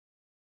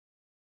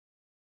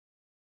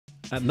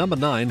At number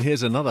 9,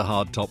 here's another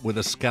hardtop with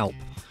a scalp.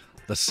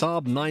 The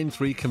Saab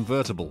 9.3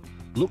 convertible.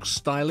 Looks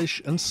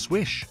stylish and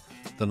swish.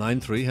 The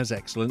 9.3 has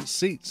excellent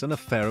seats and a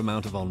fair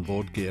amount of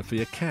onboard gear for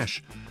your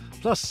cash.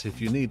 Plus,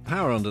 if you need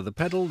power under the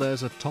pedal,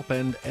 there's a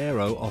top-end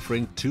aero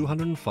offering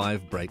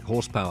 205 brake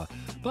horsepower.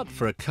 But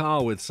for a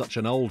car with such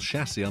an old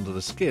chassis under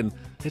the skin,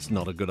 it's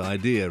not a good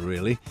idea,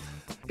 really.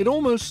 It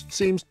almost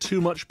seems too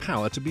much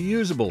power to be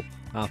usable.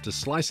 After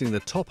slicing the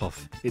top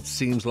off, it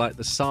seems like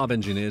the Saab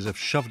engineers have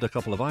shoved a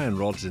couple of iron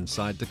rods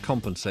inside to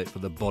compensate for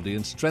the body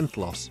and strength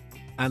loss.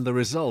 And the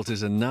result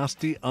is a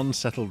nasty,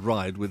 unsettled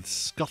ride with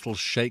scuttle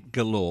shake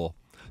galore.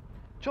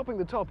 Chopping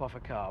the top off a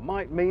car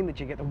might mean that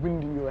you get the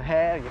wind in your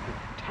hair, you can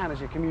tan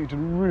as you commute to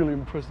really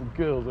impressive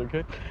girls,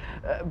 okay?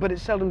 But it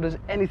seldom does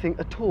anything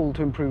at all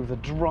to improve the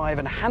drive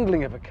and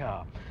handling of a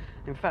car.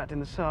 In fact, in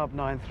the Saab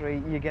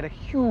 9.3, you get a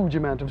huge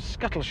amount of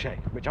scuttle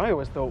shake, which I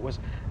always thought was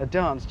a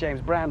dance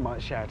James Brown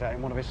might shout out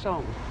in one of his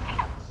songs.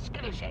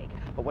 Scuttle shake.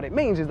 But what it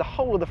means is the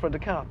whole of the front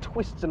of the car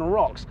twists and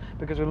rocks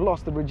because we've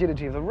lost the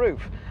rigidity of the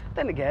roof.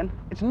 Then again,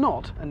 it's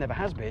not, and never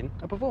has been,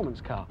 a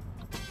performance car.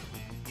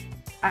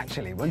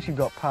 Actually, once you've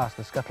got past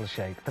the scuttle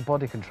shake, the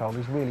body control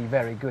is really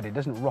very good. It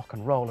doesn't rock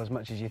and roll as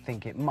much as you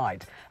think it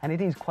might, and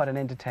it is quite an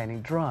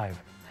entertaining drive.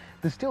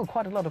 There's still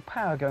quite a lot of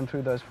power going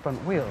through those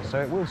front wheels,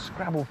 so it will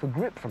scrabble for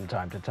grip from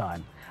time to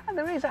time. And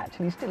there is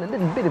actually still a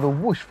little bit of a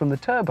whoosh from the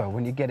turbo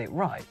when you get it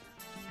right.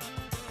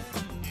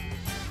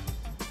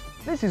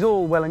 This is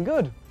all well and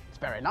good. It's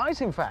very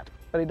nice, in fact,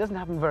 but it doesn't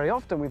happen very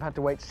often. We've had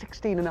to wait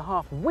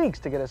 16.5 weeks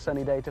to get a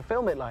sunny day to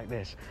film it like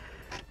this.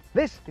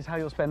 This is how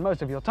you'll spend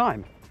most of your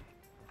time.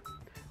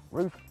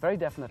 Roof very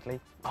definitely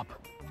up.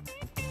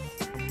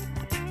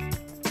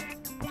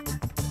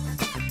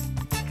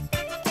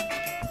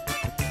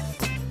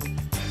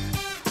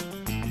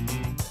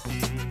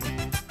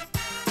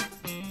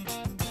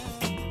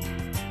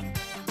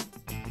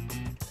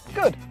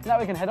 Good, now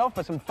we can head off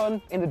for some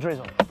fun in the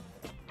drizzle.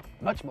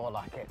 Much more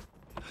like it.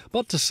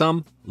 But to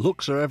some,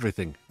 looks are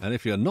everything, and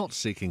if you're not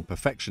seeking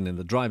perfection in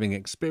the driving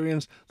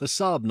experience, the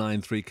Saab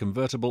 9.3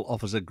 convertible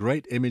offers a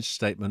great image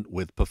statement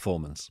with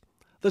performance.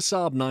 The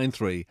Saab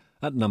 9.3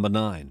 at number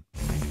 9.